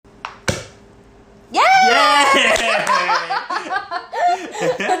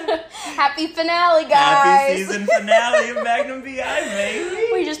Happy finale, guys. Happy season finale of Magnum VI, baby.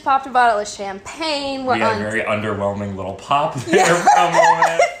 We just popped a bottle of champagne. We had a very underwhelming little pop there for a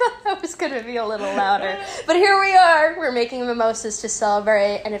moment. That was going to be a little louder. But here we are. We're making mimosas to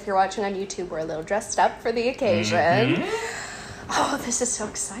celebrate. And if you're watching on YouTube, we're a little dressed up for the occasion. Mm-hmm. Oh, this is so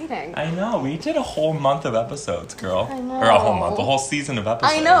exciting. I know. We did a whole month of episodes, girl. I know. Or a whole month, a whole season of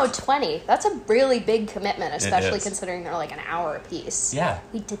episodes. I know, 20. That's a really big commitment, especially considering they're like an hour apiece. Yeah.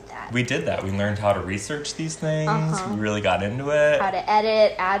 We did that. We did that. We learned how to research these things. We really got into it. How to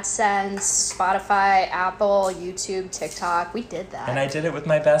edit, AdSense, Spotify, Apple, YouTube, TikTok. We did that. And I did it with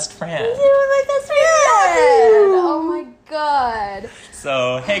my best friend. You did it with my best friend! Oh my god.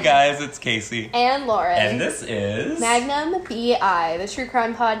 So, hey guys, it's Casey. And Lauren. And this is... Magnum BI, the true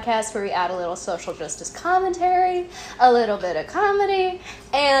crime podcast where we add a little social justice commentary, a little bit of comedy,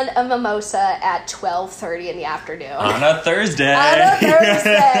 and a mimosa at 12:30 in the afternoon. On a Thursday.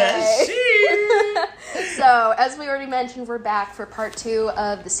 So, as we already mentioned, we're back for part 2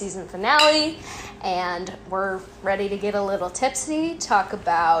 of the season finale, and we're ready to get a little tipsy, talk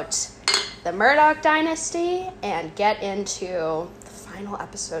about the Murdaugh dynasty, and get into the final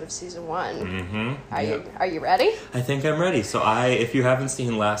episode of season 1. Mm-hmm. Are you ready? I think I'm ready. So if you haven't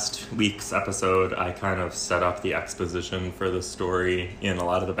seen last week's episode, I kind of set up the exposition for the story in a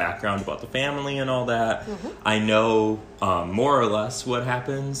lot of the background about the family and all that. Mm-hmm. I know more or less what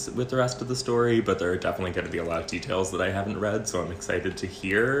happens with the rest of the story, but there are definitely going to be a lot of details that I haven't read, so I'm excited to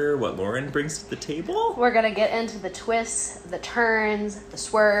hear what Lauren brings to the table. We're going to get into the twists, the turns, the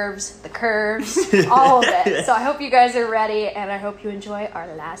swerves, the curves, all of it. So I hope you guys are ready, and I hope you enjoy our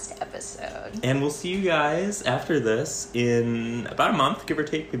last episode. And we'll see you guys after this in about a month, give or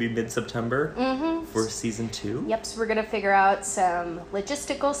take, maybe mid-September, for season 2. Yep, so we're going to figure out some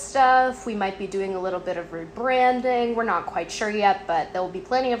logistical stuff. We might be doing a little bit of rebranding. We're not quite sure yet, but there will be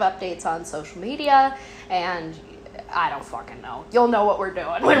plenty of updates on social media, and I don't fucking know. You'll know what we're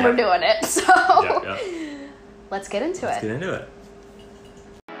doing when we're doing it. So let's get into it. Let's get into it.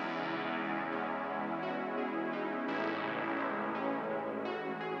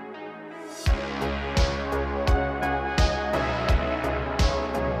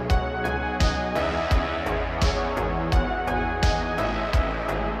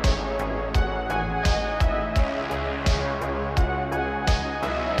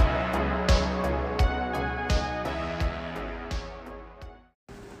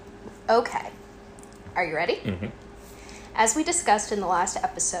 Okay, are you ready? Mm-hmm. As we discussed in the last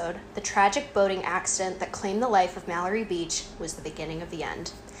episode, the tragic boating accident that claimed the life of Mallory Beach was the beginning of the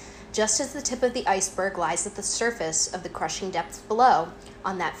end. Just as the tip of the iceberg lies at the surface of the crushing depths below,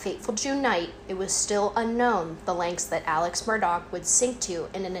 on that fateful June night, it was still unknown the lengths that Alex Murdaugh would sink to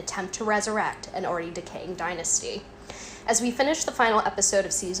in an attempt to resurrect an already decaying dynasty. As we finish the final episode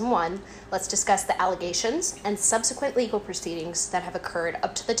of Season 1, let's discuss the allegations and subsequent legal proceedings that have occurred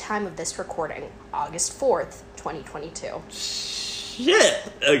up to the time of this recording, August 4th, 2022.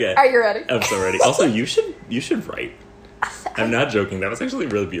 Shit! Okay. Are you ready? I'm so ready. Also, you should write. I'm not joking. That was actually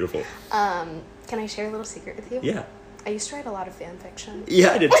really beautiful. Can I share a little secret with you? Yeah. I used to write a lot of fan fiction.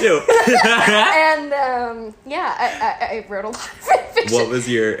 Yeah, I did too. And, I wrote a lot of fan fiction. What was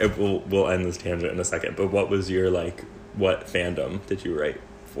your... We'll end this tangent in a second, but what was your, what fandom did you write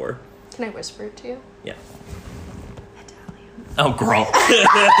for? Can I whisper it to you? Yeah. Italian. Oh, girl.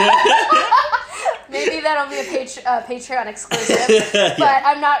 Maybe that'll be a Patreon exclusive, but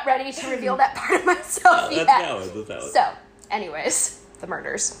I'm not ready to reveal that part of myself yet. That's valid. So, anyways, the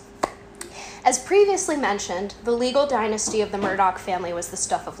murders. As previously mentioned, the legal dynasty of the Murdaugh family was the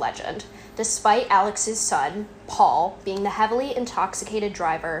stuff of legend, despite Alex's son, Paul, being the heavily intoxicated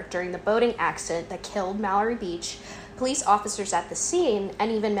driver during the boating accident that killed Mallory Beach. Police officers at the scene,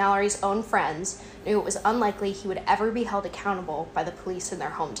 and even Mallory's own friends, knew it was unlikely he would ever be held accountable by the police in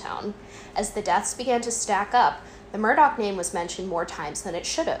their hometown. As the deaths began to stack up, the Murdaugh name was mentioned more times than it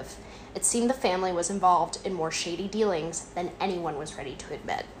should have. It seemed the family was involved in more shady dealings than anyone was ready to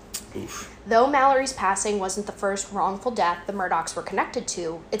admit. Oof. Though Mallory's passing wasn't the first wrongful death the Murdaughs were connected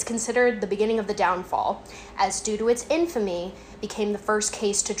to, it's considered the beginning of the downfall, as due to its infamy, became the first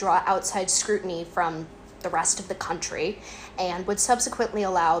case to draw outside scrutiny from the rest of the country, and would subsequently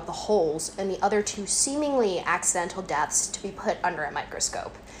allow the Holes and the other 2 seemingly accidental deaths to be put under a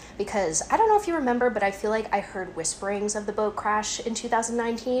microscope. Because, I don't know if you remember, but I feel like I heard whisperings of the boat crash in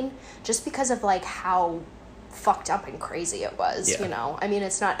 2019, just because of, how fucked up and crazy it was, you know? I mean,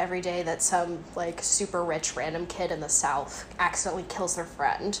 it's not every day that some, super rich random kid in the South accidentally kills their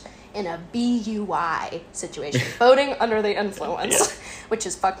friend in a BUI situation, boating under the influence, which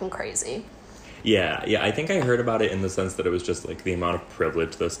is fucking crazy. Yeah, I think I heard about it in the sense that it was just like the amount of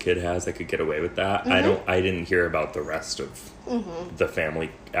privilege this kid has that could get away with that. I didn't hear about the rest of the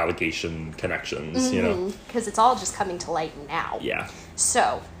family allegation connections, you know? Because it's all just coming to light now. Yeah.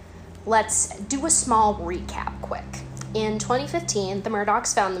 So, let's do a small recap quick. In 2015, the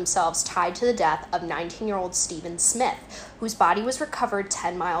Murdaughs found themselves tied to the death of 19-year-old Stephen Smith, whose body was recovered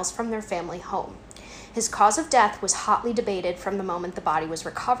 10 miles from their family home. His cause of death was hotly debated from the moment the body was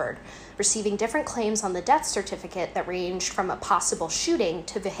recovered, receiving different claims on the death certificate that ranged from a possible shooting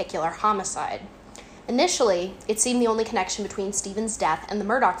to vehicular homicide. Initially, it seemed the only connection between Stephen's death and the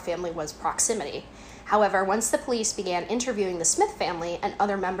Murdaugh family was proximity. However, once the police began interviewing the Smith family and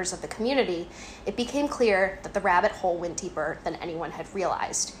other members of the community, it became clear that the rabbit hole went deeper than anyone had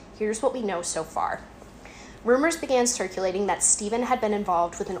realized. Here's what we know so far. Rumors began circulating that Stephen had been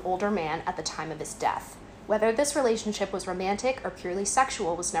involved with an older man at the time of his death. Whether this relationship was romantic or purely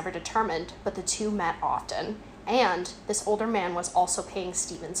sexual was never determined, but the two met often. And this older man was also paying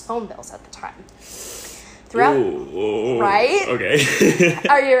Stephen's phone bills at the time. Right? Okay.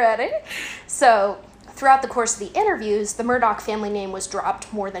 Are you ready? So, throughout the course of the interviews, the Murdaugh family name was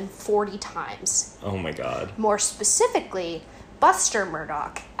dropped more than 40 times. Oh my God. More specifically, Buster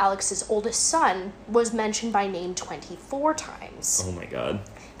Murdaugh, Alex's oldest son, was mentioned by name 24 times. Oh my God.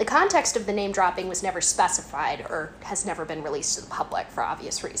 The context of the name dropping was never specified or has never been released to the public for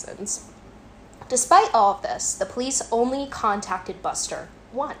obvious reasons. Despite all of this, the police only contacted Buster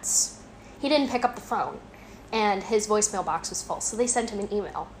once. He didn't pick up the phone, and his voicemail box was full, so they sent him an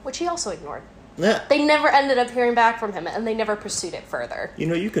email, which he also ignored. Yeah. They never ended up hearing back from him, and they never pursued it further. You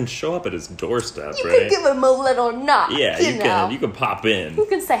know, you can show up at his doorstep, You right? can give him a little knock. Yeah, you can pop in. You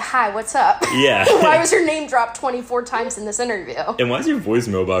can say, hi, what's up? Yeah. Why was your name dropped 24 times in this interview? And why is your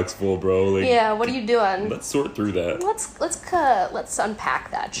voicemail box full, bro? Like, yeah, what are you doing? Let's sort through that. Let's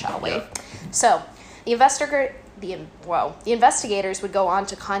unpack that, shall we? Yeah. So, the investigators would go on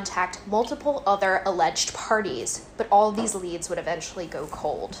to contact multiple other alleged parties, but all of these leads would eventually go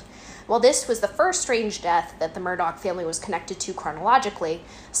cold. While this was the first strange death that the Murdaugh family was connected to chronologically,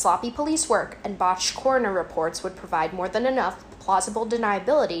 sloppy police work and botched coroner reports would provide more than enough plausible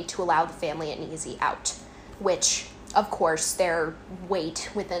deniability to allow the family an easy out, which, of course, their weight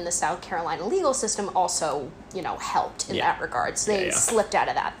within the South Carolina legal system also, helped in that regard. So they slipped out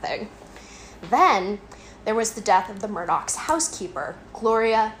of that thing. Then there was the death of the Murdaugh's housekeeper,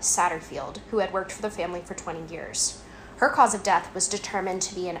 Gloria Satterfield, who had worked for the family for 20 years. Her cause of death was determined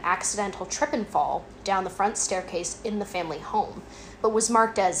to be an accidental trip and fall down the front staircase in the family home, but was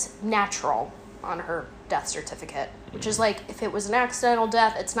marked as natural on her death certificate, which is like, if it was an accidental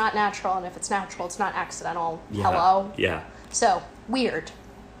death, it's not natural, and if it's natural, it's not accidental. Yeah. Hello? Yeah. So, weird.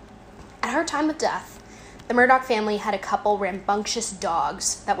 At her time of death, the Murdaugh family had a couple rambunctious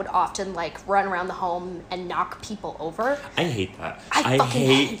dogs that would often, run around the home and knock people over. I hate that. I fucking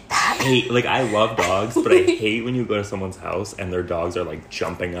hate that. I love dogs, but I hate when you go to someone's house and their dogs are,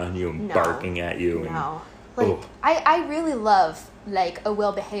 jumping on you and barking at you. No. And, I really love, a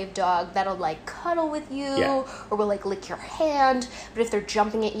well-behaved dog that'll, cuddle with you or will, lick your hand. But if they're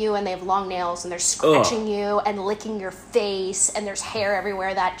jumping at you and they have long nails and they're scratching you and licking your face and there's hair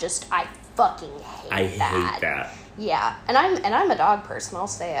everywhere, I fucking hate that. I hate that. Yeah, and I'm a dog person, I'll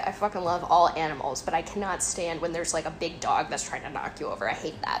say it. I fucking love all animals, but I cannot stand when there's, a big dog that's trying to knock you over. I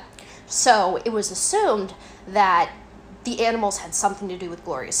hate that. So it was assumed that the animals had something to do with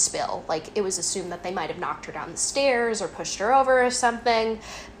Gloria's spill. It was assumed that they might have knocked her down the stairs or pushed her over or something,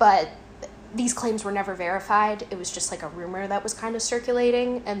 but these claims were never verified. It was just, a rumor that was kind of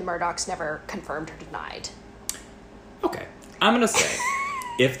circulating, and the Murdaughs never confirmed or denied. Okay, I'm gonna say...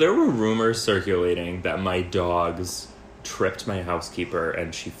 If there were rumors circulating that my dogs tripped my housekeeper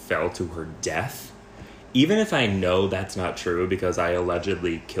and she fell to her death, even if I know that's not true because I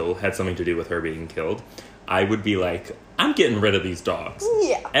allegedly had something to do with her being killed, I would be like, I'm getting rid of these dogs.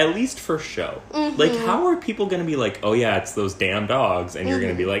 Yeah. At least for show. Mm-hmm. How are people going to be like, oh yeah, it's those damn dogs, and you're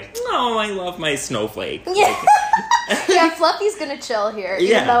going to be like, no, I love my snowflake. Yeah. Yeah, Fluffy's gonna chill here,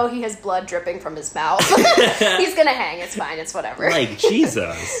 even though he has blood dripping from his mouth. He's gonna hang, it's fine, it's whatever.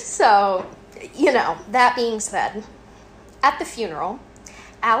 Jesus. So, that being said, at the funeral,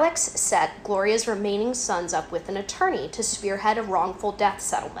 Alex set Gloria's remaining sons up with an attorney to spearhead a wrongful death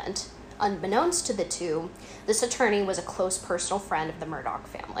settlement. Unbeknownst to the two, this attorney was a close personal friend of the Murdaugh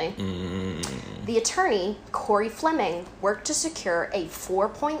family. The attorney, Corey Fleming, worked to secure a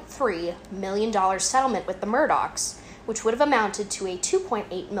 $4.3 million settlement with the Murdaughs, which would have amounted to a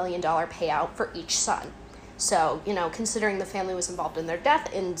 $2.8 million payout for each son. So, considering the family was involved in their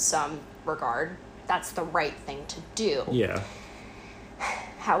death in some regard, that's the right thing to do. Yeah.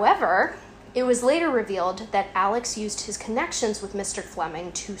 However, It was later revealed that Alex used his connections with Mr.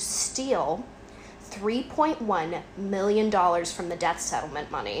 Fleming to steal $3.1 million from the death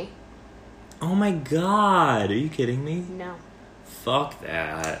settlement money. Oh my god, are you kidding me? No. Fuck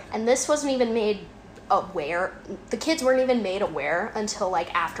that. And this wasn't even made aware. The kids weren't even made aware until,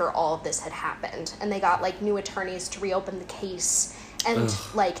 like, after all of this had happened. And they got, like, new attorneys to reopen the case and,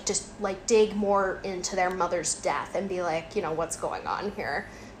 like, just, like, dig more into their mother's death and be like, you know, what's going on here?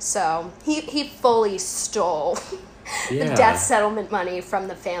 So he fully stole the death settlement money from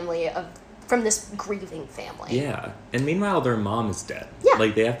the family from this grieving family. Yeah. And meanwhile, their mom is dead. Yeah.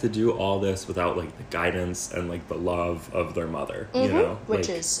 Like, they have to do all this without, like, the guidance and, like, the love of their mother, you know? Which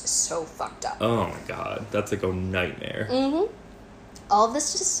like, is so fucked up. Oh, my God. That's, like, a nightmare. All of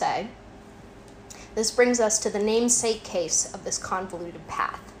this to say, this brings us to the namesake case of this convoluted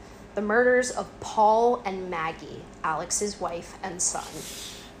path. The murders of Paul and Maggie, Alex's wife and son.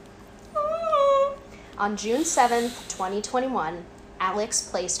 On June 7th, 2021, Alex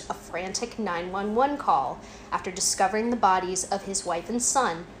placed a frantic 911 call after discovering the bodies of his wife and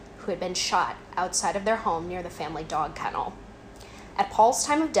son, who had been shot outside of their home near the family dog kennel. At Paul's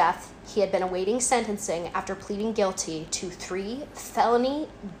time of death, he had been awaiting sentencing after pleading guilty to 3 felony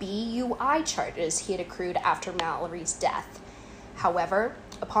BUI charges he had accrued after Mallory's death. However,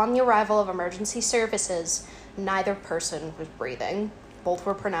 upon the arrival of emergency services, neither person was breathing. Both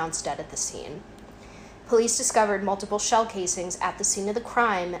were pronounced dead at the scene. Police discovered multiple shell casings at the scene of the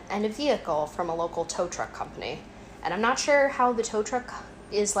crime and a vehicle from a local tow truck company. And I'm not sure how the tow truck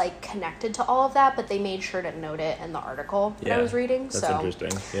is, like, connected to all of that, but they made sure to note it in the article that I was reading. That's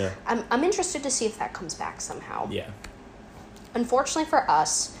interesting, yeah. I'm interested to see if that comes back somehow. Yeah. Unfortunately for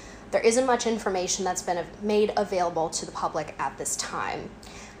us, there isn't much information that's been made available to the public at this time.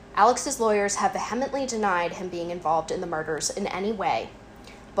 Alex's lawyers have vehemently denied him being involved in the murders in any way.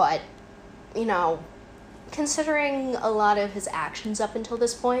 But, you know, considering a lot of his actions up until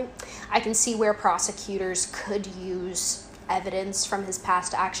this point, I can see where prosecutors could use evidence from his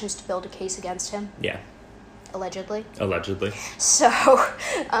past actions to build a case against him. Yeah. Allegedly. So,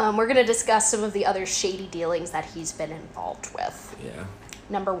 we're going to discuss some of the other shady dealings that he's been involved with. Yeah.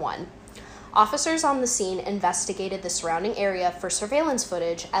 Number 1. Officers on the scene investigated the surrounding area for surveillance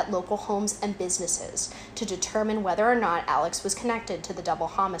footage at local homes and businesses to determine whether or not Alex was connected to the double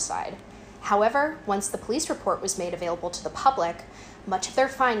homicide. However, once the police report was made available to the public, much of their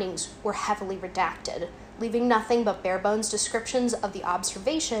findings were heavily redacted, leaving nothing but bare-bones descriptions of the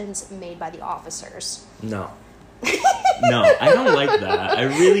observations made by the officers. No, I don't like that. I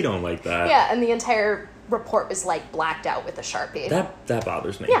really don't like that. Yeah, and the entire report was, like, blacked out with a Sharpie. That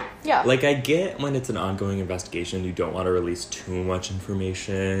bothers me. Yeah. Like, I get when it's an ongoing investigation, you don't want to release too much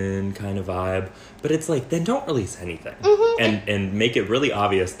information kind of vibe, but it's like, then don't release anything. And make it really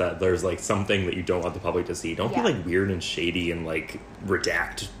obvious that there's, like, something that you don't want the public to see. Don't be, like, weird and shady and, like,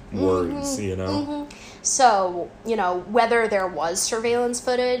 redact words, you know? So, you know, whether there was surveillance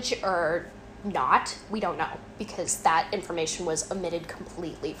footage or not, we don't know, because that information was omitted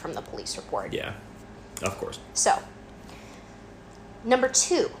completely from the police report. Yeah. Of course. So, number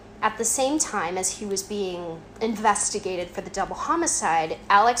 2, at the same time as he was being investigated for the double homicide,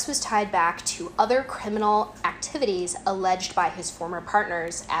 Alex was tied back to other criminal activities alleged by his former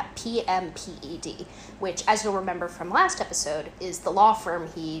partners at PMPED, which, as you'll remember from last episode, is the law firm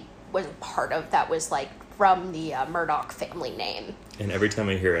he was a part of that was, like, from the Murdaugh family name. And every time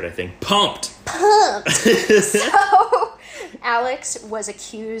I hear it, I think, pumped! So, Alex was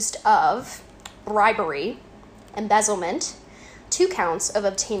accused of bribery, embezzlement, 2 counts of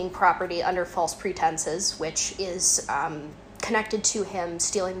obtaining property under false pretenses, which is connected to him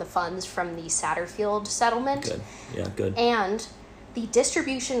stealing the funds from the Satterfield settlement. Good. Yeah, good. And the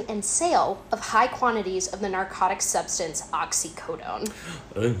distribution and sale of high quantities of the narcotic substance oxycodone.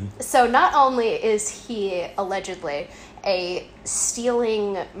 So not only is he allegedly a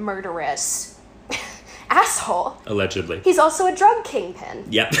stealing, murderous asshole. Allegedly. He's also a drug kingpin.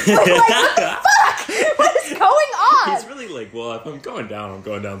 Yep. Like, what the fuck? What is going on? He's really like, well, if I'm going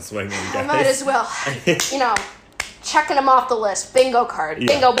down swinging, guys. I might as well, you know, checking him off the list. Bingo card.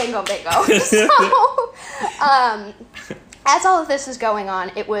 Yeah. Bingo. So, as all of this is going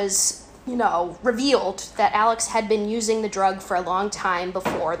on, it was, you know, revealed that Alex had been using the drug for a long time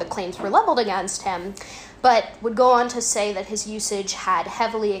before the claims were leveled against him, but would go on to say that his usage had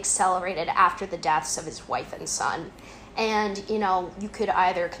heavily accelerated after the deaths of his wife and son. And, you know, you could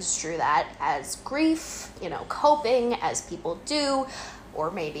either construe that as grief, you know, coping, as people do, or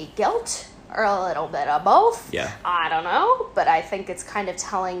maybe guilt, or a little bit of both. Yeah. I don't know, but I think it's kind of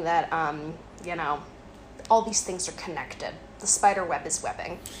telling that, you know, all these things are connected. The spider web is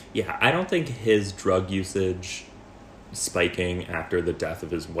webbing. Yeah, I don't think his drug usage spiking after the death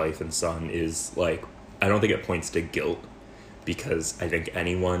of his wife and son is, like, I don't think it points to guilt, because I think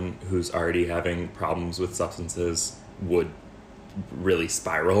anyone who's already having problems with substances would really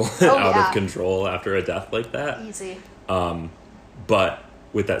spiral out of control after a death like that. Easy. But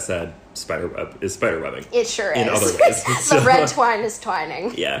with that said, spiderweb is spiderwebbing. It sure is. In other ways. The red twine is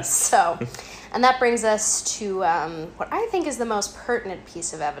twining. Yeah. So, and that brings us to what I think is the most pertinent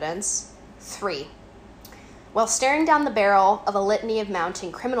piece of evidence. 3. While staring down the barrel of a litany of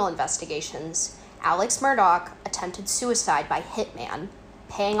mounting criminal investigations, Alex Murdaugh attempted suicide by hitman,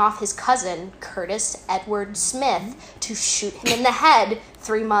 paying off his cousin, Curtis Edward Smith, to shoot him in the head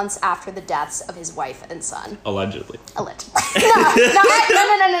 3 months after the deaths of his wife and son. Allegedly. No.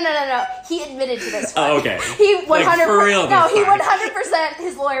 He admitted to this one. Oh, okay. He 100%. Like, for real, no, he fine. 100%.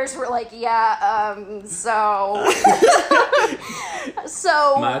 His lawyers were like, so.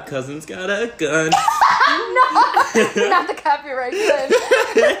 So. My cousin's got a gun. Not the copyright gun.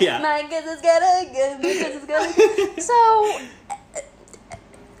 Yeah. My cousin's got a gun. My cousin's got a gun. So,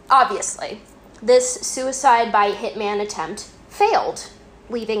 obviously, this suicide by hitman attempt failed,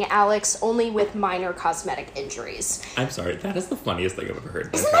 leaving Alex only with minor cosmetic injuries. I'm sorry, that is the funniest thing I've ever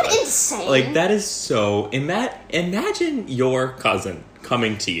heard. Isn't that insane? Like, that is so... Imagine your cousin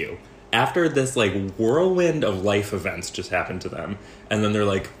coming to you after this, like, whirlwind of life events just happened to them, and then they're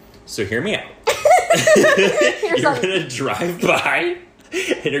like, so hear me out. You're gonna drive by,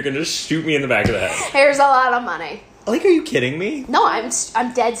 and you're gonna shoot me in the back of the head. Here's a lot of money. Like, are you kidding me? No,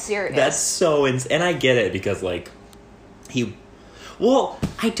 I'm dead serious. That's so insane. And I get it, because, like, well,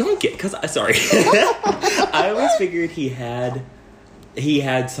 I don't get, because, sorry. I always figured he had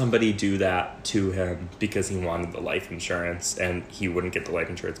somebody do that to him because he wanted the life insurance, and he wouldn't get the life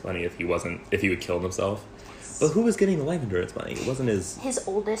insurance money if he had killed himself. But who was getting the life insurance money? It wasn't his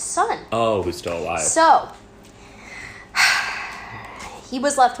oldest son. Oh, who's still alive. So, he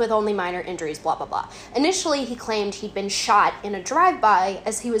was left with only minor injuries, blah, blah, blah. Initially, he claimed he'd been shot in a drive-by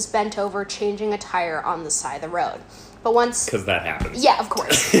as he was bent over changing a tire on the side of the road. But once... Because that happens. Yeah, of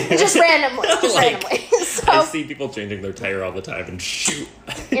course. Just randomly. Randomly. So, I see people changing their tire all the time and shoot.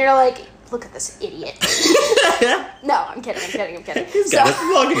 You're like, look at this idiot. No, I'm kidding. He's got his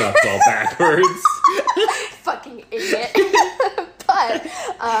lug nuts all backwards. Fucking idiot. But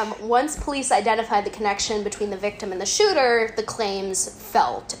once police identified the connection between the victim and the shooter, the claims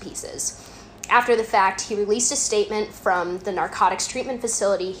fell to pieces. After the fact, he released a statement from the narcotics treatment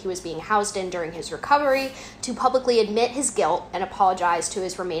facility he was being housed in during his recovery to publicly admit his guilt and apologize to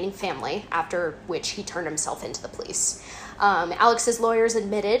his remaining family, after which he turned himself into the police. Alex's lawyers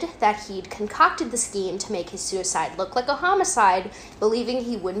admitted that he'd concocted the scheme to make his suicide look like a homicide, believing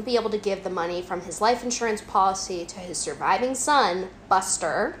he wouldn't be able to give the money from his life insurance policy to his surviving son,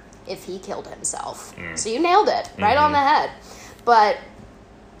 Buster, if he killed himself. So you nailed it, right on the head. But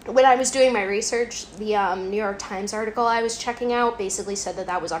when I was doing my research, the New York Times article I was checking out basically said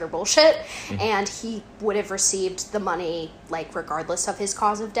that was utter bullshit, and he would have received the money, like, regardless of his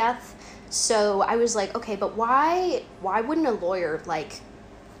cause of death. So I was like, okay, but why wouldn't a lawyer, like,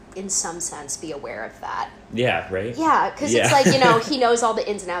 in some sense, be aware of that? Yeah, right? Yeah, because it's like, he knows all the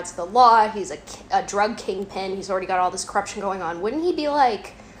ins and outs of the law, he's a drug kingpin, he's already got all this corruption going on. Wouldn't he be,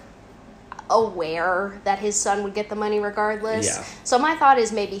 like, aware that his son would get the money regardless? Yeah. So my thought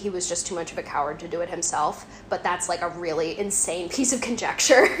is maybe he was just too much of a coward to do it himself, but that's like a really insane piece of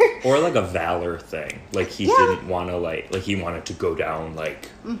conjecture. Or like a valor thing. Like he didn't want to like he wanted to go down like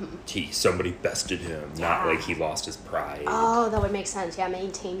somebody bested him, not like he lost his pride. Oh, that would make sense. Yeah,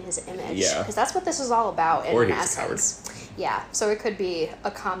 maintain his image. Yeah. Because that's what this is all about or in he's essence. A coward. Yeah, so it could be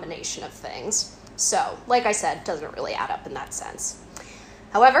a combination of things. So, like I said, doesn't really add up in that sense.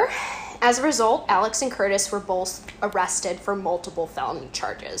 However, as a result, Alex and Curtis were both arrested for multiple felony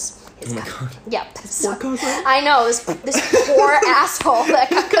charges. Oh my god. Yep. Poor cousin. I know, this poor asshole that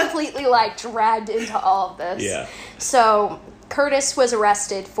got completely, like, dragged into all of this. Yeah. So, Curtis was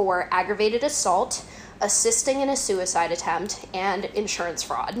arrested for aggravated assault, assisting in a suicide attempt, and insurance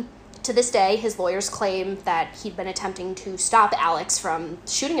fraud. To this day, his lawyers claim that he'd been attempting to stop Alex from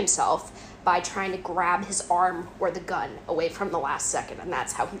shooting himself by trying to grab his arm or the gun away from the last second, and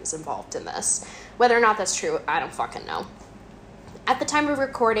that's how he was involved in this. Whether or not that's true, I don't fucking know. At the time of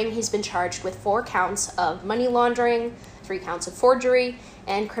recording, he's been charged with 4 counts of money laundering, 3 counts of forgery,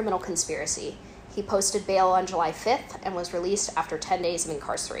 and criminal conspiracy. He posted bail on July 5th and was released after 10 days of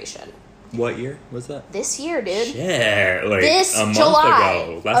incarceration. What year was that? This year, dude. Shit, like this a month July,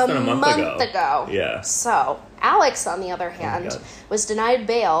 ago. Less than a month ago. ago. Yeah. So, Alex, on the other hand, was denied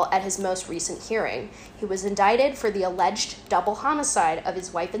bail at his most recent hearing. He was indicted for the alleged double homicide of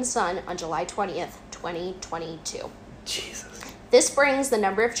his wife and son on July 20th, 2022. Jesus. This brings the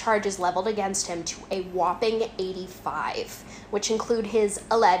number of charges leveled against him to a whopping 85, which include his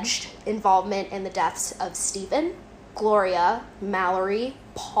alleged involvement in the deaths of Stephen, Gloria, Mallory,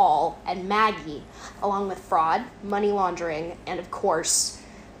 Paul, and Maggie, along with fraud, money laundering, and of course,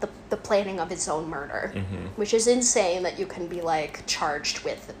 the planning of his own murder, which is insane that you can be like charged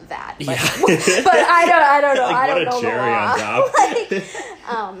with that. But, but I don't know. Like, I don't what a know cherry the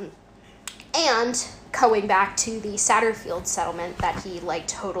law. on top. And going back to the Satterfield settlement that he like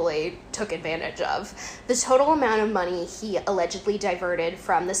totally took advantage of, the total amount of money he allegedly diverted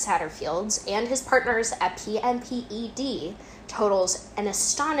from the Satterfields and his partners at PMPED totals an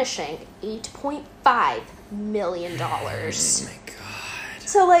astonishing $8.5 million. Oh my god.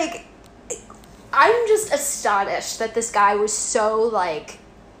 So like, I'm just astonished that this guy was so like,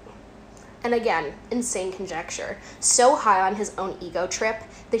 and again, insane conjecture, so high on his own ego trip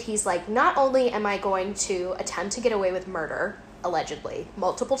that he's like, not only am I going to attempt to get away with murder, allegedly,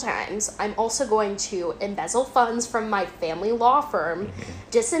 multiple times, I'm also going to embezzle funds from my family law firm,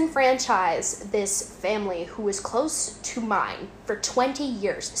 disenfranchise this family who was close to mine for 20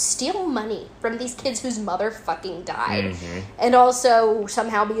 years, steal money from these kids whose mother fucking died, and also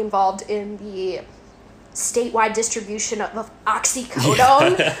somehow be involved in the statewide distribution of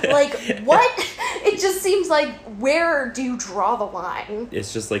oxycodone. Like, what? It just seems like, where do you draw the line?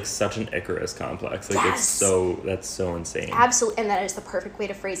 It's just like such an Icarus complex. Like, yes. That's so insane. Absolutely, and that is the perfect way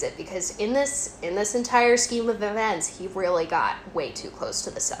to phrase it, because in this entire scheme of events, he really got way too close to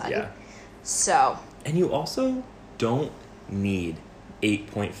the sun. Yeah. So. And you also don't need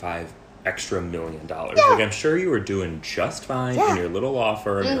 $8.5 extra million. Yeah. Like, I'm sure you were doing just fine in your little law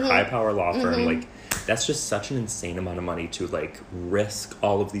firm, your high power law firm. Like, that's just such an insane amount of money to like risk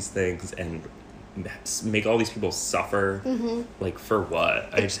all of these things and make all these people suffer. Like, for what?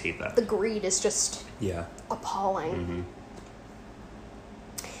 I just hate that. The greed is just appalling.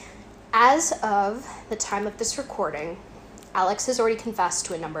 As of the time of this recording, Alex has already confessed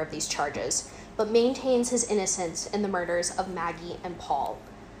to a number of these charges, but maintains his innocence in the murders of Maggie and Paul.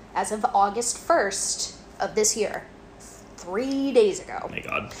 As of August 1st of this year, 3 days ago. Oh my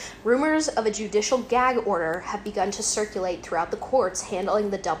god. Rumors of a judicial gag order have begun to circulate throughout the courts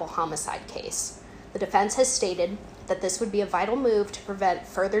handling the double homicide case. The defense has stated that this would be a vital move to prevent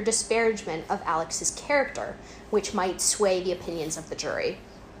further disparagement of Alex's character, which might sway the opinions of the jury.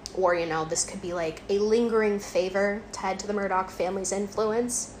 Or, this could be like a lingering favor tied to the Murdaugh family's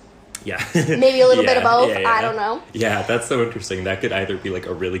influence. Yeah. Maybe a little bit of both. Yeah. I don't know. Yeah, that's so interesting. That could either be like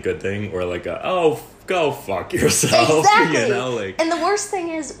a really good thing or like go fuck yourself. Exactly. And the worst thing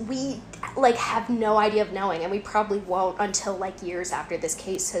is we like have no idea of knowing, and we probably won't until like years after this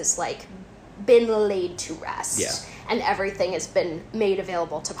case has like been laid to rest. Yeah. And everything has been made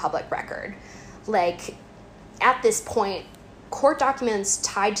available to public record. Like, at this point, court documents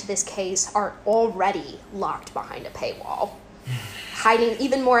tied to this case are already locked behind a paywall, hiding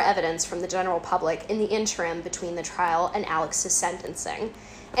even more evidence from the general public in the interim between the trial and Alex's sentencing.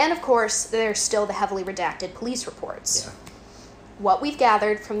 And of course, there's still the heavily redacted police reports. Yeah. What we've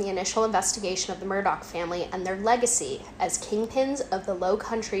gathered from the initial investigation of the Murdaugh family and their legacy as kingpins of the Low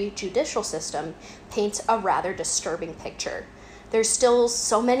Country judicial system paints a rather disturbing picture. There's still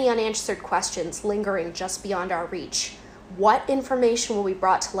so many unanswered questions lingering just beyond our reach. What information will be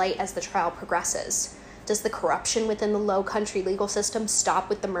brought to light as the trial progresses? Does the corruption within the Low Country legal system stop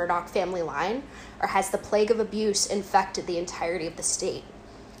with the Murdaugh family line, or has the plague of abuse infected the entirety of the state?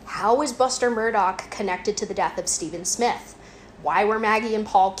 How is Buster Murdaugh connected to the death of Stephen Smith? Why were Maggie and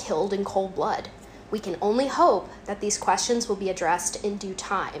Paul killed in cold blood? We can only hope that these questions will be addressed in due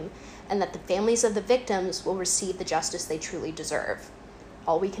time, and that the families of the victims will receive the justice they truly deserve.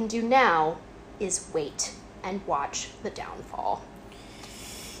 All we can do now is wait and watch the downfall.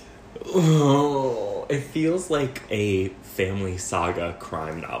 Oh, it feels like a family saga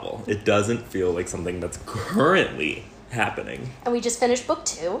crime novel. It doesn't feel like something that's currently happening. And we just finished book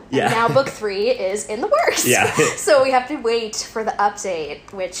 2, yeah. And now book 3 is in the works. Yeah. So we have to wait for the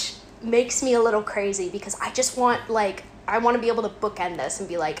update, which makes me a little crazy because I just want, I want to be able to bookend this and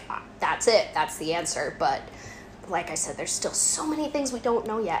be like, that's it, that's the answer. But like I said, there's still so many things we don't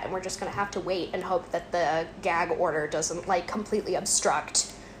know yet, and we're just going to have to wait and hope that the gag order doesn't, completely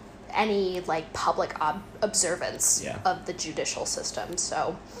obstruct any, public observance of the judicial system.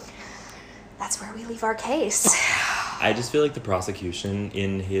 So that's where we leave our case. I just feel like the prosecution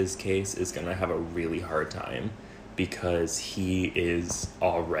in his case is going to have a really hard time because he is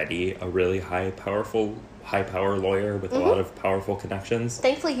already a really high, powerful high-power lawyer with a lot of powerful connections.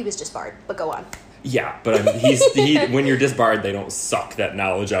 Thankfully, he was disbarred, but go on. Yeah, but when you're disbarred, they don't suck that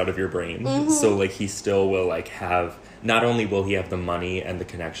knowledge out of your brain. So, like, he still will, like, have... Not only will he have the money and the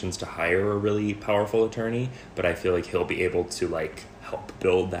connections to hire a really powerful attorney, but I feel like he'll be able to, like, help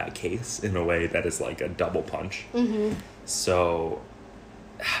build that case in a way that is, like, a double punch. So,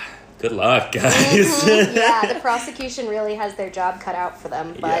 good luck, guys. Yeah, the prosecution really has their job cut out for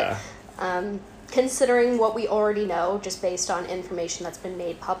them. But considering what we already know, just based on information that's been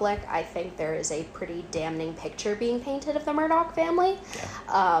made public, I think there is a pretty damning picture being painted of the Murdaugh family.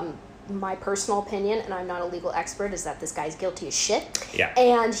 Yeah. My personal opinion, and I'm not a legal expert, is that this guy's guilty as shit. Yeah.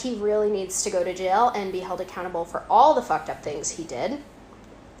 And he really needs to go to jail and be held accountable for all the fucked up things he did.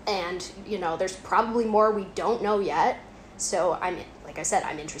 And, you know, there's probably more we don't know yet. So like I said,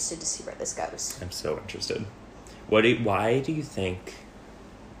 I'm interested to see where this goes. I'm so interested. Why do you think...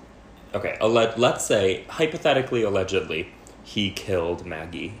 Okay, let's say, hypothetically, allegedly, he killed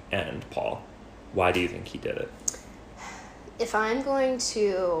Maggie and Paul. Why do you think he did it? If I'm going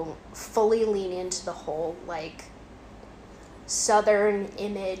to fully lean into the whole, like, Southern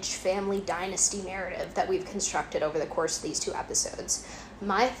image family dynasty narrative that we've constructed over the course of these 2 episodes,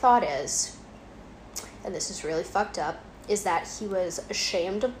 my thought is, and this is really fucked up, is that he was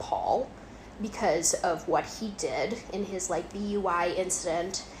ashamed of Paul because of what he did in his, like, BUI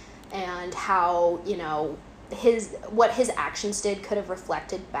incident, and how, you know, what his actions did could have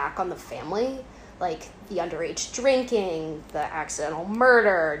reflected back on the family. Like, the underage drinking, the accidental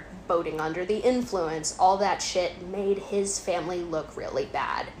murder, boating under the influence, all that shit made his family look really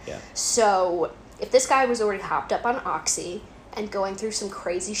bad. Yeah. So, if this guy was already hopped up on Oxy and going through some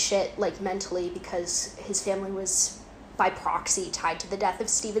crazy shit, like, mentally, because his family was, by proxy, tied to the death of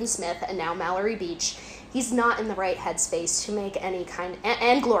Stephen Smith and now Mallory Beach, he's not in the right headspace to make any kind...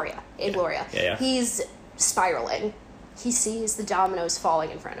 And Gloria. Yeah. He's spiraling. He sees the dominoes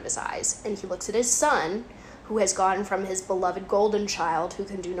falling in front of his eyes, and he looks at his son, who has gone from his beloved golden child who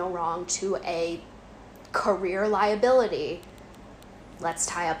can do no wrong to a career liability. Let's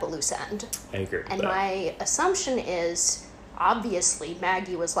tie up a loose end. I agree with and that. My assumption is, obviously,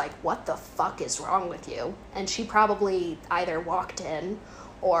 Maggie was like, what the fuck is wrong with you? And she probably either walked in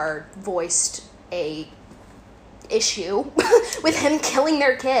or voiced a issue with him killing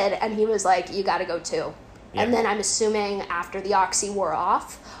their kid, and he was like, you gotta go too. Yeah. And then I'm assuming after the Oxy wore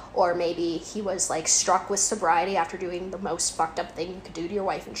off, or maybe he was, like, struck with sobriety after doing the most fucked up thing you could do to your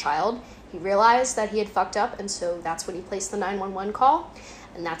wife and child. He realized that he had fucked up, and so that's when he placed the 911 call,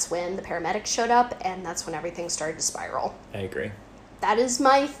 and that's when the paramedics showed up, and that's when everything started to spiral. I agree. That is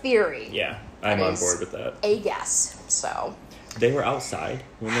my theory. Yeah, I'm on board with that. A guess, so... They were outside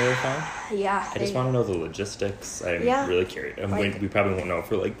when they were found? Yeah. I just want to know the logistics. I'm really curious. We probably won't know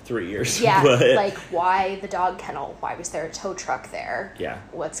for, like, 3 years. Yeah, but... like, why the dog kennel? Why was there a tow truck there? Yeah.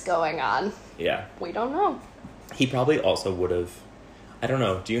 What's going on? Yeah. We don't know. He probably also would have... I don't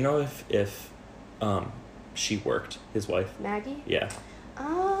know. Do you know if she worked, his wife? Maggie? Yeah.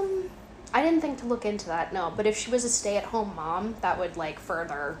 I didn't think to look into that, no. But if she was a stay-at-home mom, that would, like,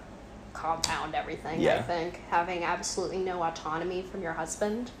 further... compound everything. I think having absolutely no autonomy from your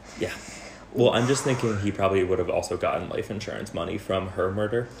husband. Yeah. Well, I'm just thinking he probably would have also gotten life insurance money from her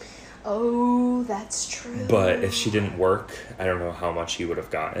murder. Oh, that's true. But if she didn't work, I don't know how much he would have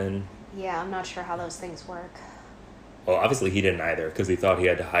gotten. Yeah, I'm not sure how those things work. Well, obviously he didn't either, because he thought he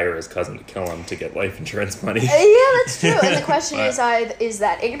had to hire his cousin to kill him to get life insurance money. Yeah, that's true. And the question is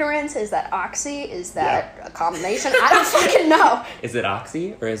that ignorance? Is that Oxy? Is that a combination? I don't fucking know. Is it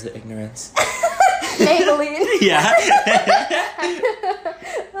Oxy or is it ignorance? Maybelline. Yeah.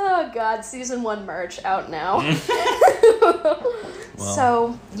 Oh, God. Season 1 merch out now. Well,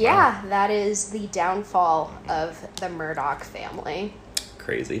 so, yeah, that is the downfall of the Murdaugh family.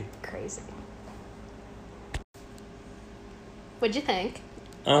 Crazy. What'd you think?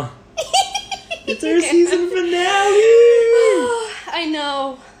 It's our season finale! I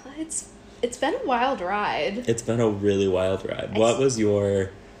know. It's been a wild ride. It's been a really wild ride.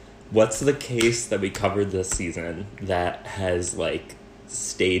 What's the case that we covered this season that has, like,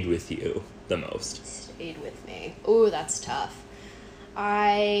 stayed with you the most? Stayed with me. Ooh, that's tough.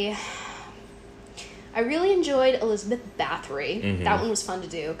 I really enjoyed Elizabeth Bathory. Mm-hmm. That one was fun to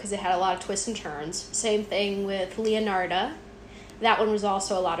do because it had a lot of twists and turns. Same thing with Leonarda. That one was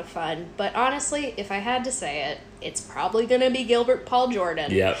also a lot of fun. But honestly, if I had to say it, it's probably going to be Gilbert Paul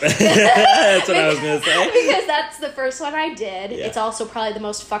Jordan. Yep. That's what I was going to say. Because that's the first one I did. Yeah. It's also probably the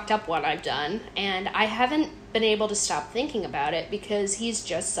most fucked up one I've done. And I haven't been able to stop thinking about it because he's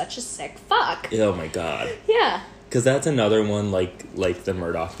just such a sick fuck. Oh my God. Yeah. Because that's another one like the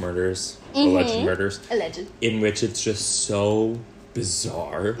Murdaugh murders, alleged murders. Alleged. In which it's just so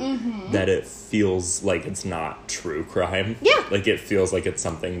bizarre that it feels like it's not true crime. Yeah. Like, it feels like it's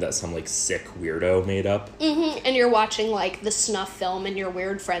something that some, like, sick weirdo made up. And you're watching, like, the snuff film in your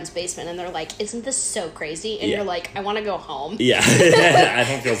weird friend's basement, and they're like, isn't this so crazy? And you're like, I want to go home. Yeah. I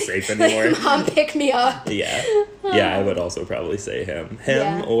don't feel safe anymore. Like, Mom, pick me up. Yeah. Yeah, I would also probably say him.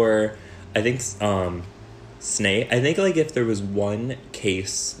 Or, I think, Snake. I think, like, if there was one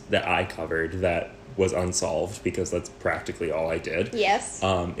case that I covered that was unsolved, because that's practically all I did. Yes.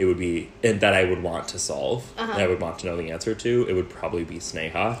 It would be, and that I would want to solve, and I would want to know the answer to, it would probably be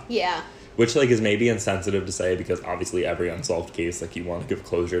Sneha. Yeah. Which, like, is maybe insensitive to say, because obviously every unsolved case, like, you want to give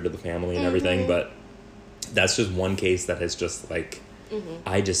closure to the family and everything, but that's just one case that is just, like,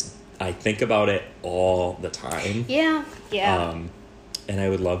 I think about it all the time. Yeah, yeah. And I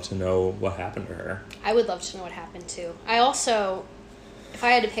would love to know what happened to her. I would love to know what happened, too. I also... If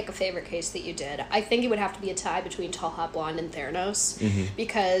I had to pick a favorite case that you did, I think it would have to be a tie between Tall Hot Blonde and Theranos.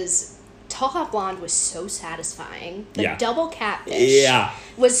 Because Tall Hot Blonde was so satisfying. The double catfish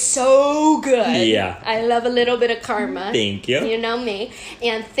was so good. Yeah. I love a little bit of karma. Thank you. You know me.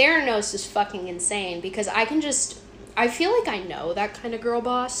 And Theranos is fucking insane because I feel like I know that kind of girl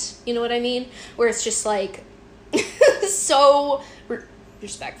boss. You know what I mean? Where it's just like so...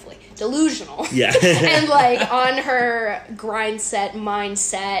 respectfully delusional, and like on her grind set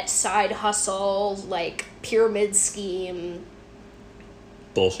mindset, side hustle, like pyramid scheme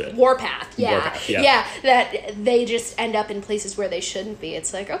bullshit, warpath, that they just end up in places where they shouldn't be.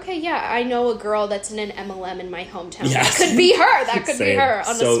 It's like, okay, I know a girl that's in an MLM in my hometown. That could be her. That could be her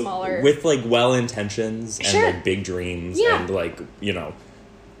on a smaller, with like well intentions and like big dreams and like, you know,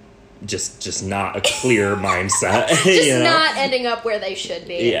 just not a clear mindset. Just not ending up where they should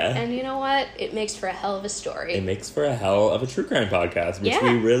be. Yeah. And you know what? It makes for a hell of a story. It makes for a hell of a true crime podcast, which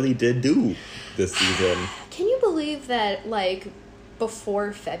we really did do this season. Can you believe that, like,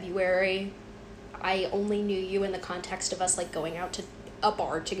 before February, I only knew you in the context of us, like, going out to a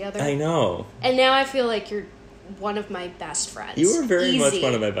bar together? I know. And now I feel like you're one of my best friends. You were very much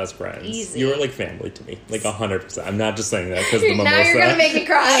one of my best friends. Easy. You were like family to me. Like 100%. I'm not just saying that because the mimosa. Now you're going to make me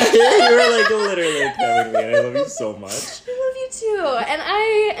cry. You were like literally having me. I love you so much. I love you too. And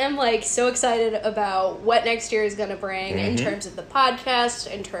I am like so excited about what next year is going to bring in terms of the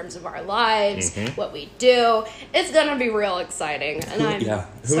podcast, in terms of our lives, what we do. It's going to be real exciting. And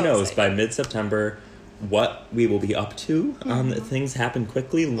who knows? Excited. By mid-September, what we will be up to. Things happen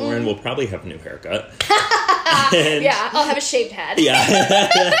quickly. Lauren will probably have a new haircut. I'll have a shaved head.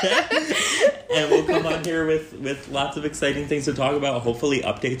 And we'll come on here with lots of exciting things to talk about. Hopefully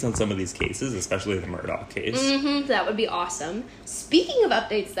updates on some of these cases, especially the Murdaugh case. That would be awesome. Speaking of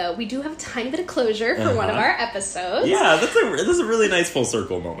updates, though, we do have a tiny bit of closure for one of our episodes. Yeah, this is a really nice full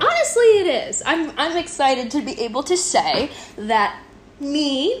circle moment. Honestly, it is. I'm excited to be able to say that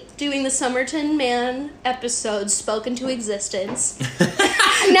me doing the Somerton Man episode spoke into existence.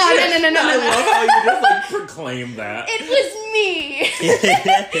 No. I love how you just like proclaim that. It was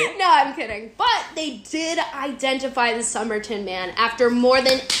me. No, I'm kidding. But they did identify the Somerton Man after more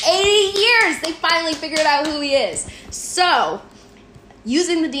than 80 years. They finally figured out who he is. So,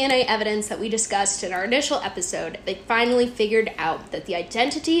 using the DNA evidence that we discussed in our initial episode, they finally figured out that the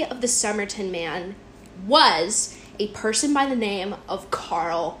identity of the Somerton Man was a person by the name of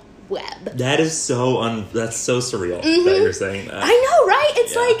Carl Webb. That is that's so surreal that you're saying that. I know, right?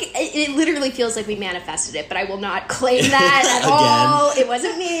 It's like, it literally feels like we manifested it, but I will not claim that at all. It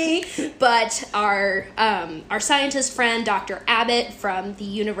wasn't me. But our scientist friend, Dr. Abbott from the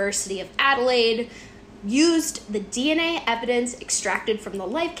University of Adelaide, used the DNA evidence extracted from the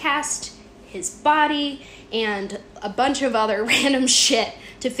life cast, his body, and a bunch of other random shit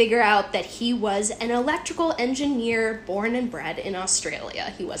to figure out that he was an electrical engineer born and bred in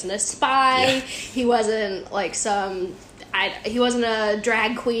Australia. He wasn't a spy. Yeah. He wasn't like he wasn't a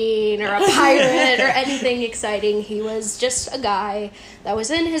drag queen or a pirate or anything exciting. He was just a guy that was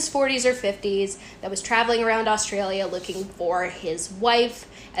in his 40s or 50s that was traveling around Australia looking for his wife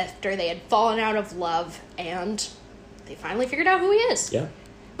after they had fallen out of love, and they finally figured out who he is. Yeah.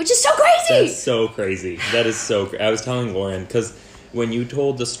 Which is so crazy! That's so crazy. That is so crazy. I was telling Lauren, because when you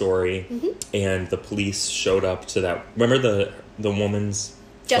told the story and the police showed up to that... Remember the woman's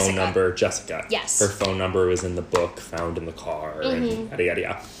phone number? Jessica. Yes. Her phone number was in the book found in the car and yada, yada,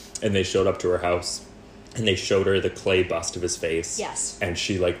 yada. And they showed up to her house and they showed her the clay bust of his face. Yes. And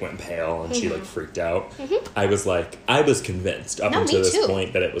she, like, went pale and she, like, freaked out. I was convinced up until this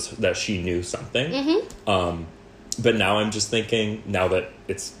point that she knew something. But now I'm just thinking, now that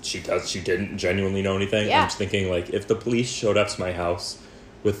she didn't genuinely know anything, Yeah. I'm just thinking, like, if the police showed up to my house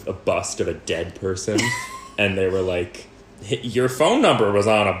with a bust of a dead person and they were like, your phone number was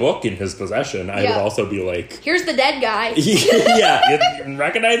on a book in his possession, I would also be like... Here's the dead guy. Yeah, you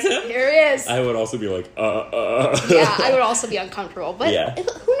recognize him? Here he is. I would also be like, Yeah, I would also be uncomfortable. But Yeah.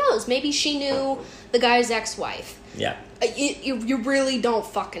 who knows? Maybe she knew the guy's ex-wife. Yeah. You really don't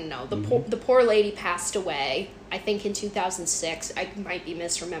fucking know. The poor lady passed away, I think, in 2006. I might be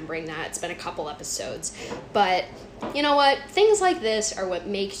misremembering that. It's been a couple episodes. But you know what? Things like this are what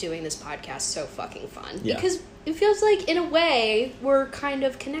make doing this podcast so fucking fun. Yeah. Because it feels like, in a way, we're kind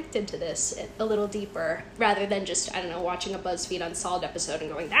of connected to this a little deeper, rather than just, I don't know, watching a BuzzFeed Unsolved episode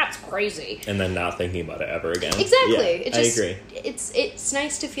and going, that's crazy. And then not thinking about it ever again. Exactly. Yeah, I agree. It's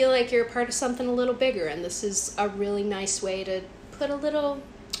nice to feel like you're a part of something a little bigger, and this is a really nice way to put a little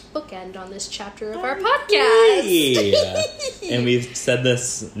bookend on this chapter of our podcast. Yeah. And we've said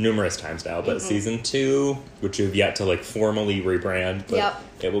this numerous times now, but season 2, which we've yet to like formally rebrand, but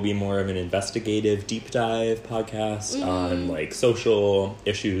it will be more of an investigative deep dive podcast on like social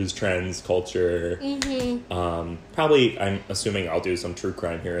issues, trends, culture. Probably, I'm assuming I'll do some true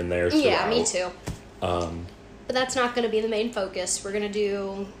crime here and there throughout. Yeah, me too. But that's not going to be the main focus. We're going to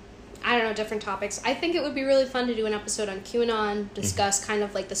do, I don't know, different topics. I think it would be really fun to do an episode on QAnon, discuss kind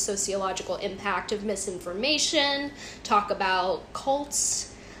of like the sociological impact of misinformation, talk about cults,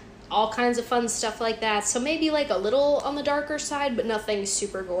 all kinds of fun stuff like that. So maybe like a little on the darker side, but nothing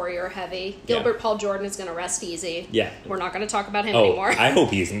super gory or heavy. Gilbert Paul Jordan is going to rest easy. Yeah. We're not going to talk about him anymore. I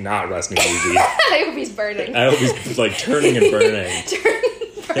hope he's not resting easy. I hope he's burning. I hope he's like turning and burning.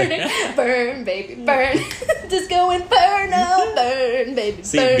 Burn, baby, burn. Disco Inferno, burn, baby, burn.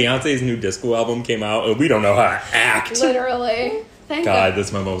 See, Beyonce's new disco album came out, and we don't know how to act. Literally. Thank God,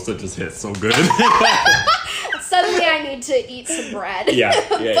 this mimosa just hit so good. Suddenly I need to eat some bread.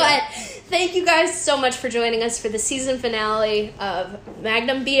 But thank you guys so much for joining us for the season finale of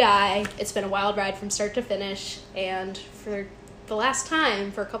Magnum B.I. It's been a wild ride from start to finish, and for the last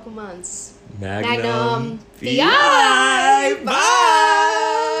time for a couple months, Magnum B.I. Bye!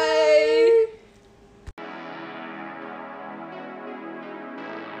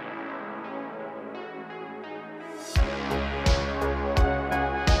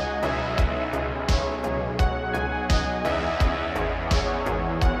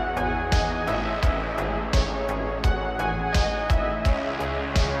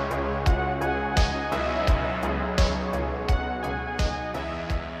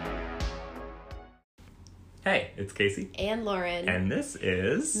 Hey, it's Casey. And Lauren. And this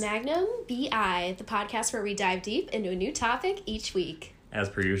is Magnum B.I., the podcast where we dive deep into a new topic each week. As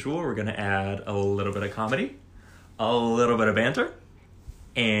per usual, we're going to add a little bit of comedy, a little bit of banter,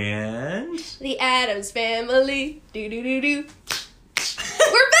 and... The Addams Family. Do-do-do-do.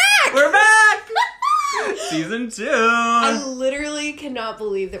 We're back! We're back! Season 2! I literally cannot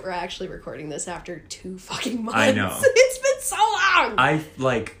believe that we're actually recording this after 2 fucking months. I know. It's been so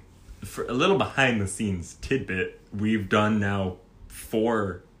long! For a little behind the scenes tidbit, we've done now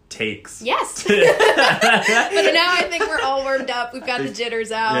 4 takes. Yes. But now I think we're all warmed up. We've got the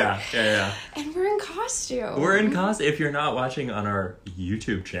jitters out. Yeah. And we're in costume. We're in costume. If you're not watching on our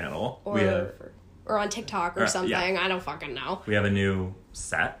YouTube channel, or on TikTok or something. I don't fucking know. We have a new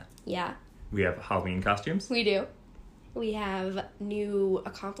set. Yeah. We have Halloween costumes. We do. We have new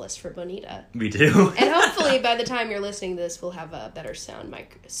accomplice for Bonita. We do. And hopefully by the time you're listening to this, we'll have a better sound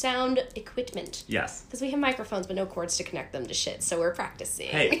equipment. Yes. Because we have microphones but no cords to connect them to shit, so we're practicing.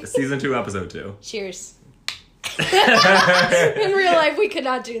 Hey, season 2, episode 2. Cheers. In real life, we could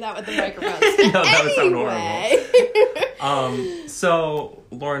not do that with the microphones. No, that would sound horrible. So,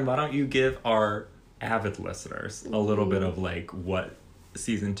 Lauren, why don't you give our avid listeners a little bit of like what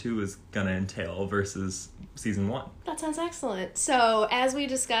season 2 is gonna entail versus season 1. That sounds excellent. So, as we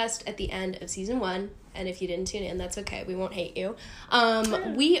discussed at the end of season 1, and if you didn't tune in, that's okay, we won't hate you.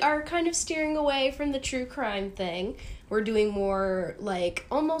 We are kind of steering away from the true crime thing. We're doing more like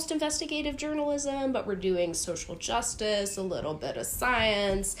almost investigative journalism, but we're doing social justice, a little bit of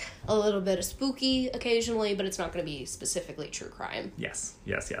science, a little bit of spooky occasionally, but it's not going to be specifically true crime. Yes.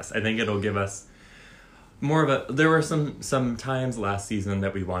 I think it'll give us more of a... There were some times last season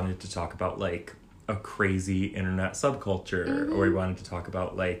that we wanted to talk about, like, a crazy internet subculture, or we wanted to talk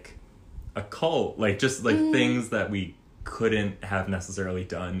about, like, a cult, like, just, like, things that we couldn't have necessarily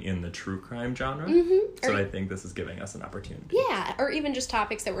done in the true crime genre. So I think this is giving us an opportunity. Yeah, or even just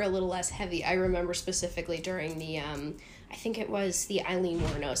topics that were a little less heavy. I remember specifically during the, I think it was the Eileen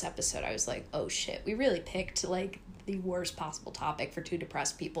Wuornos episode, I was like, oh shit, we really picked, like, the worst possible topic for two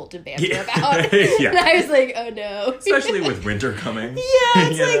depressed people to banter about. Yeah. And I was like, oh no. Especially with winter coming. Yeah,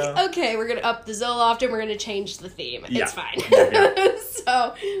 it's like, okay, we're going to up the Zoloft and we're going to change the theme. Yeah. It's fine. Yeah.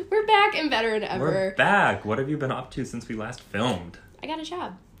 So, we're back and better than ever. We're back. What have you been up to since we last filmed? I got a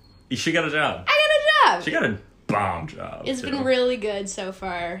job. She got a job. I got a job! She got a bomb job. It's been really good so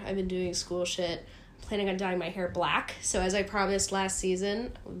far. I've been doing school shit. Planning on dyeing my hair black. So as I promised last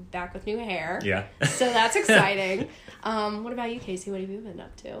season, I'm back with new hair. Yeah. So that's exciting. What about you, Casey? What have you been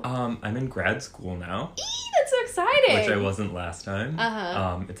up to? I'm in grad school now. That's so exciting. Which I wasn't last time.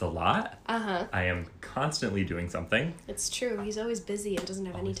 Uh-huh. It's a lot. Uh-huh. I am constantly doing something. It's true. He's always busy and doesn't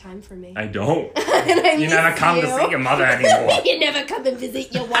have any time for me. I don't. And you never come to see your mother anymore. You never come and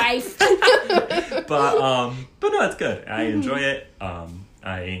visit your wife. But no, it's good. I enjoy it. I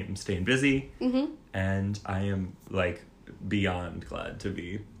am staying busy. Mm-hmm. And I am, like, beyond glad to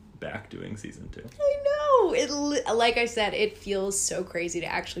be back doing season 2. I know. Like I said, it feels so crazy to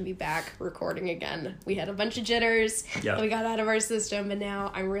actually be back recording again. We had a bunch of jitters. Yep. We got out of our system, and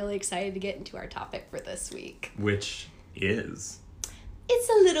now I'm really excited to get into our topic for this week. Which is... It's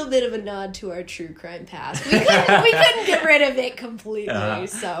a little bit of a nod to our true crime past. We couldn't get rid of it completely,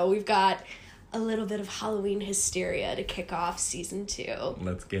 so we've got a little bit of Halloween hysteria to kick off season 2.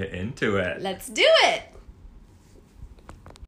 Let's get into it. Let's do it!